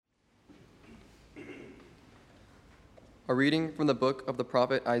A reading from the book of the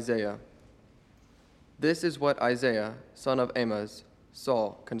prophet Isaiah. This is what Isaiah, son of Amoz,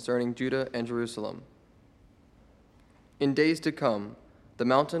 saw concerning Judah and Jerusalem. In days to come, the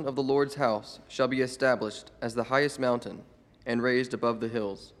mountain of the Lord's house shall be established as the highest mountain and raised above the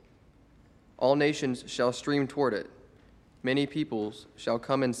hills. All nations shall stream toward it. Many peoples shall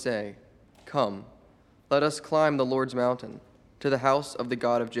come and say, "Come, let us climb the Lord's mountain, to the house of the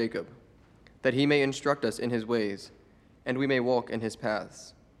God of Jacob, that he may instruct us in his ways, and we may walk in his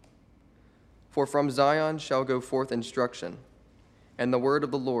paths. For from Zion shall go forth instruction, and the word of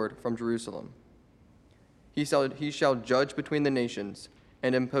the Lord from Jerusalem. He shall judge between the nations,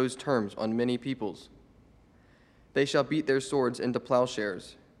 and impose terms on many peoples. They shall beat their swords into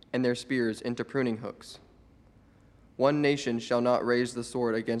plowshares, and their spears into pruning hooks. One nation shall not raise the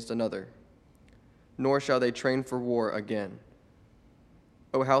sword against another, nor shall they train for war again.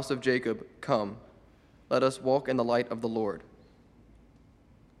 O house of Jacob, come, let us walk in the light of the Lord."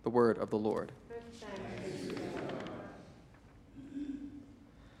 The word of the Lord.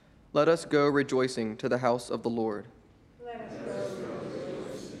 Let us go rejoicing to the house of the Lord.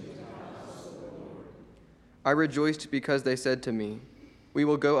 I rejoiced because they said to me, "We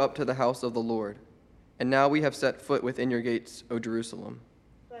will go up to the house of the Lord." And now we have set foot within your gates, O Jerusalem.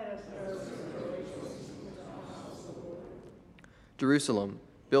 Jerusalem,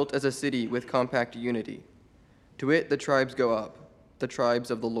 built as a city with compact unity. To it the tribes go up, the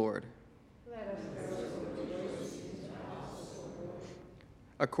tribes of the Lord.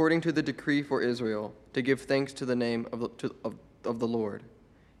 According to the decree for Israel, to give thanks to the name of the Lord.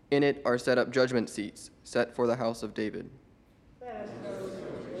 In it are set up judgment seats, set for the house of David.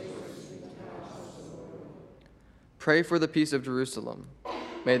 Pray for the peace of Jerusalem.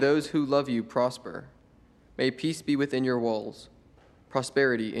 May those who love you prosper. May peace be within your walls,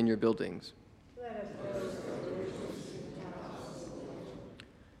 prosperity in your buildings.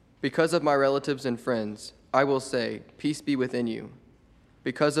 Because of my relatives and friends, I will say, "Peace be within you."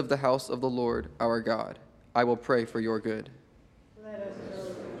 Because of the house of the Lord our God, I will pray for your good.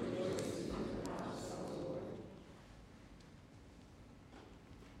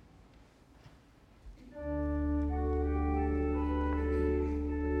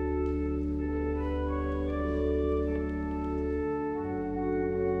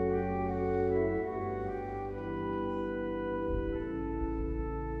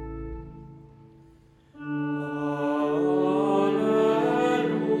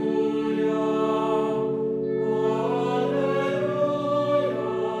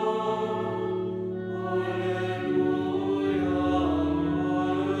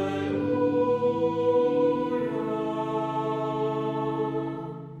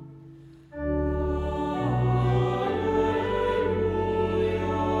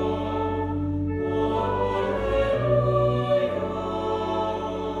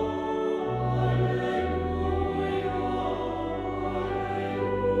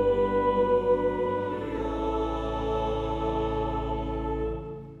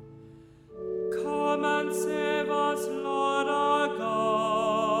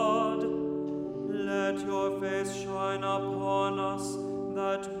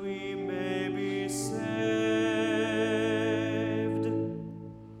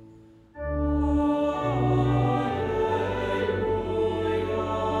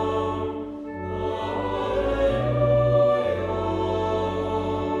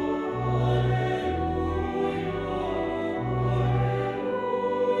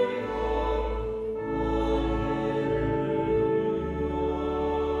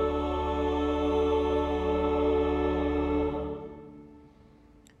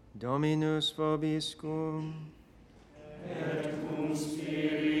 Dominus vobiscum. Et cum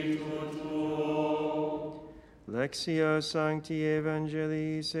spiritu tuo. Lectio Sancti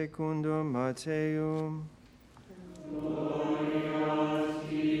Evangelii secundum Matteum. Gloria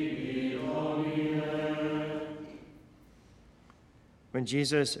tibi, Domine. When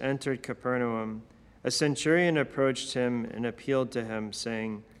Jesus entered Capernaum, a centurion approached him and appealed to him,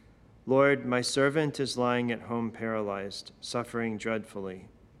 saying, "Lord, my servant is lying at home paralyzed, suffering dreadfully."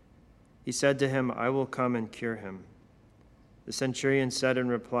 He said to him, "I will come and cure him." The centurion said in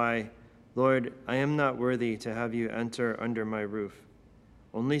reply, "Lord, I am not worthy to have you enter under my roof.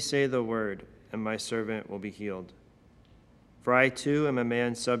 Only say the word, and my servant will be healed. For I too am a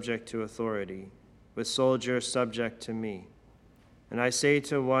man subject to authority, with soldiers subject to me. And I say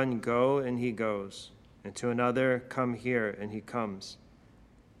to one, 'Go,' and he goes, and to another, 'Come here,' and he comes.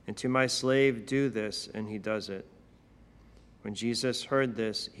 And to my slave, 'Do this,' and he does it." When Jesus heard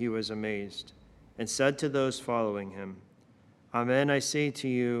this, he was amazed, and said to those following him, "Amen, I say to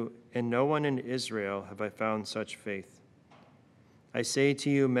you, in no one in Israel have I found such faith." I say to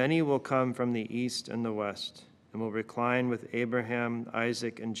you, many will come from the east and the west, and will recline with Abraham,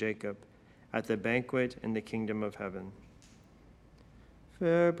 Isaac, and Jacob at the banquet in the kingdom of heaven.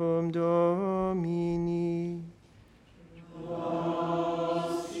 Verbum Domini.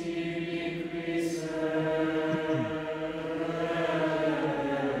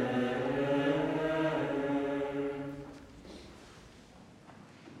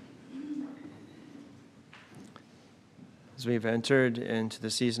 As we've entered into the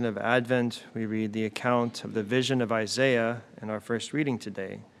season of Advent, we read the account of the vision of Isaiah in our first reading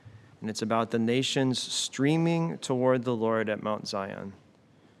today. And it's about the nations streaming toward the Lord at Mount Zion.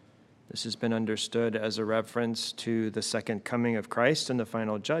 This has been understood as a reference to the second coming of Christ and the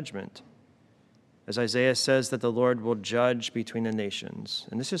final judgment. As Isaiah says that the Lord will judge between the nations.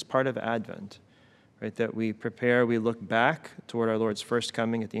 And this is part of Advent, right? That we prepare, we look back toward our Lord's first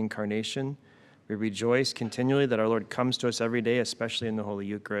coming at the incarnation. We rejoice continually that our Lord comes to us every day, especially in the Holy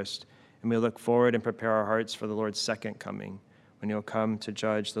Eucharist. And we look forward and prepare our hearts for the Lord's second coming, when he'll come to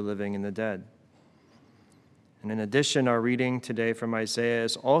judge the living and the dead. And in addition, our reading today from Isaiah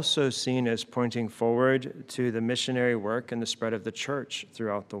is also seen as pointing forward to the missionary work and the spread of the church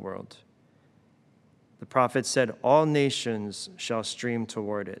throughout the world. The prophet said, all nations shall stream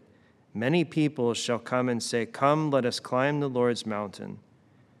toward it. Many people shall come and say, come, let us climb the Lord's mountain,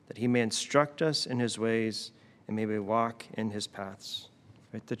 that he may instruct us in his ways and may we walk in his paths.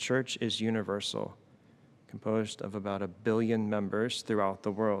 Right? The church is universal, composed of about 1 billion members throughout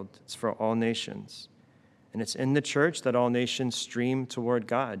the world. It's for all nations. And it's in the church that all nations stream toward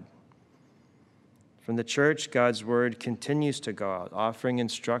God. From the church, God's word continues to go out, offering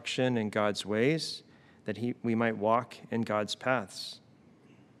instruction in God's ways, that we might walk in God's paths.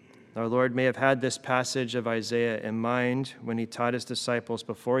 Our Lord may have had this passage of Isaiah in mind when he taught his disciples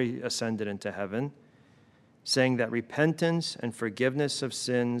before he ascended into heaven, saying that repentance and forgiveness of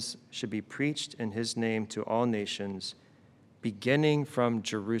sins should be preached in his name to all nations, beginning from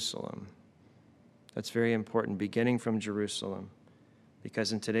Jerusalem. That's very important, beginning from Jerusalem.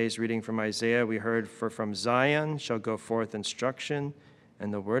 Because in today's reading from Isaiah, we heard, for from Zion shall go forth instruction,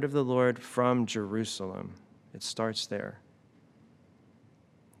 and the word of the Lord from Jerusalem. It starts there.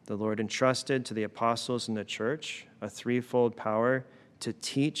 The Lord entrusted to the apostles in the church a threefold power to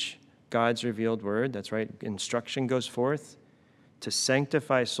teach God's revealed word. That's right, instruction goes forth, to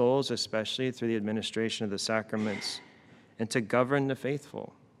sanctify souls, especially through the administration of the sacraments, and to govern the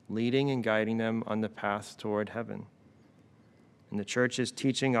faithful, leading and guiding them on the path toward heaven. And the church's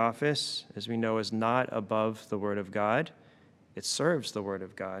teaching office, as we know, is not above the word of God. It serves the word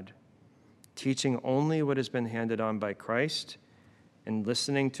of God, teaching only what has been handed on by Christ, and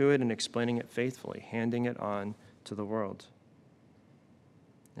listening to it and explaining it faithfully, handing it on to the world.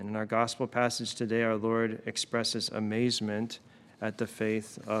 And in our gospel passage today, our Lord expresses amazement at the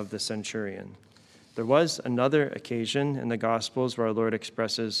faith of the centurion. There was another occasion in the Gospels where our Lord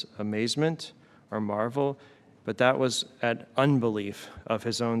expresses amazement or marvel, but that was at unbelief of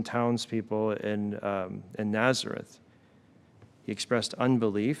his own townspeople in Nazareth. He expressed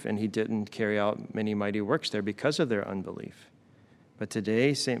unbelief, and he didn't carry out many mighty works there because of their unbelief. But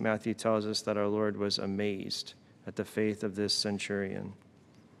today, St. Matthew tells us that our Lord was amazed at the faith of this centurion.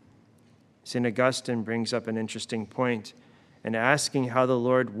 St. Augustine brings up an interesting point in asking how the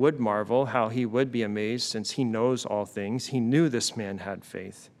Lord would marvel, how he would be amazed, since he knows all things. He knew this man had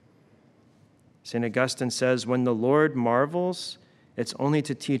faith. St. Augustine says, when the Lord marvels, it's only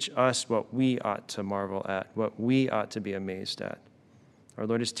to teach us what we ought to marvel at, what we ought to be amazed at. Our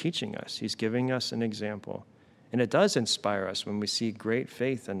Lord is teaching us. He's giving us an example. And it does inspire us when we see great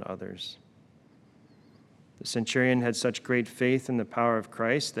faith in others. The centurion had such great faith in the power of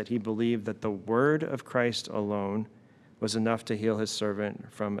Christ that he believed that the word of Christ alone was enough to heal his servant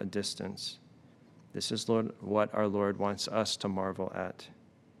from a distance. This is what our Lord wants us to marvel at.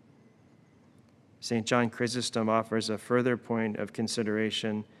 St. John Chrysostom offers a further point of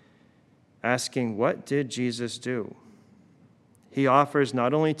consideration, asking, what did Jesus do? He offers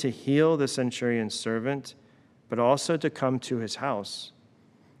not only to heal the centurion's servant, but also to come to his house.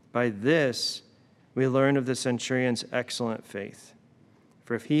 By this, we learn of the centurion's excellent faith.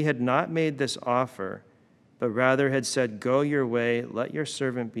 For if he had not made this offer, but rather had said, go your way, let your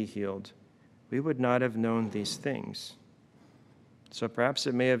servant be healed, we would not have known these things. So perhaps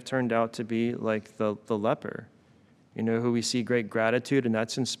it may have turned out to be like the leper, who we see great gratitude, and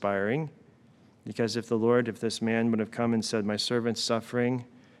that's inspiring. Because if this man would have come and said, my servant's suffering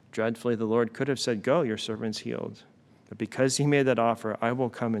dreadfully, the Lord could have said, go, your servant's healed. But because he made that offer, I will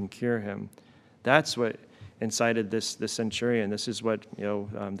come and cure him. That's what incited the centurion. This is what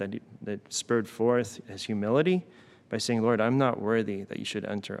that spurred forth his humility, by saying, Lord, I'm not worthy that you should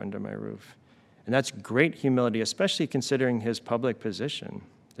enter under my roof. And that's great humility, especially considering his public position.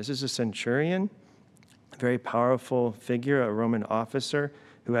 This is a centurion, a very powerful figure, a Roman officer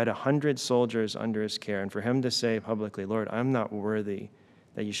who had 100 soldiers under his care. And for him to say publicly, Lord, I'm not worthy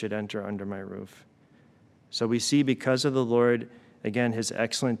that you should enter under my roof. So we see, because of the Lord, again, his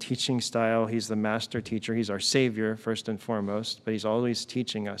excellent teaching style. He's the master teacher. He's our Savior, first and foremost, but he's always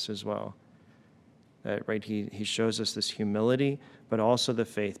teaching us as well. Right? He shows us this humility, but also the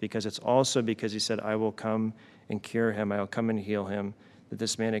faith, because it's also because he said, I will come and cure him. I will come and heal him, that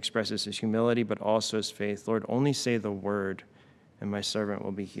this man expresses his humility, but also his faith. Lord, only say the word, and my servant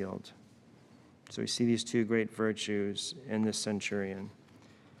will be healed. So we see these two great virtues in this centurion.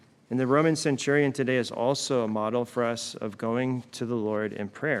 And the Roman centurion today is also a model for us of going to the Lord in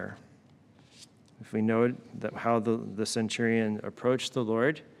prayer. If we know that how the centurion approached the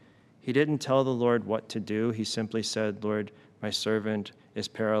Lord, he didn't tell the Lord what to do. He simply said, Lord, my servant is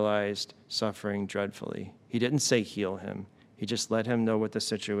paralyzed, suffering dreadfully. He didn't say heal him. He just let him know what the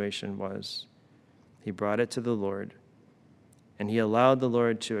situation was. He brought it to the Lord, and he allowed the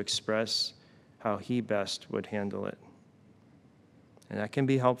Lord to express how he best would handle it. And that can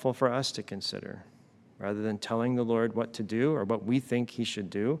be helpful for us to consider. Rather than telling the Lord what to do or what we think he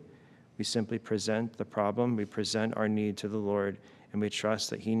should do, we simply present the problem, we present our need to the Lord, and we trust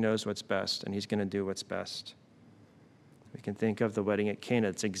that he knows what's best and he's going to do what's best. We can think of the wedding at Cana.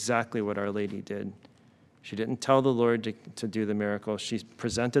 It's exactly what Our Lady did. She didn't tell the Lord to do the miracle. She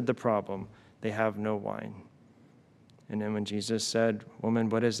presented the problem. They have no wine. And then when Jesus said, woman,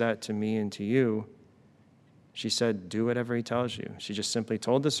 what is that to me and to you? She said, do whatever he tells you. She just simply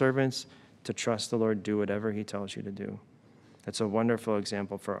told the servants to trust the Lord, do whatever he tells you to do. That's a wonderful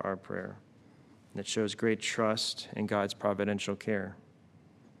example for our prayer. And it shows great trust in God's providential care.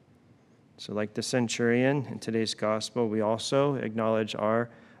 So like the centurion in today's gospel, we also acknowledge our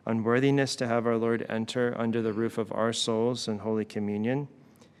unworthiness to have our Lord enter under the roof of our souls in Holy Communion.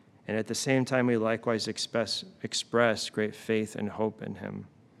 And at the same time, we likewise express great faith and hope in him,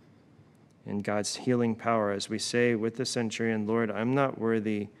 in God's healing power, as we say with the centurion, Lord, I'm not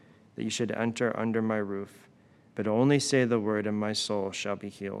worthy that you should enter under my roof, but only say the word and my soul shall be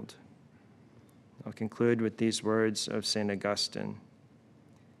healed. I'll conclude with these words of St. Augustine.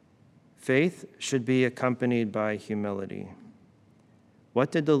 Faith should be accompanied by humility.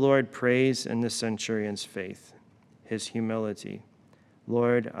 What did the Lord praise in the centurion's faith? His humility.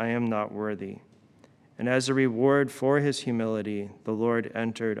 Lord, I am not worthy. And as a reward for his humility, the Lord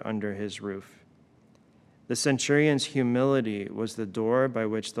entered under his roof. The centurion's humility was the door by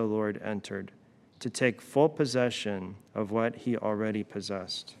which the Lord entered, to take full possession of what he already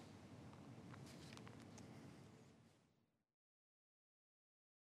possessed.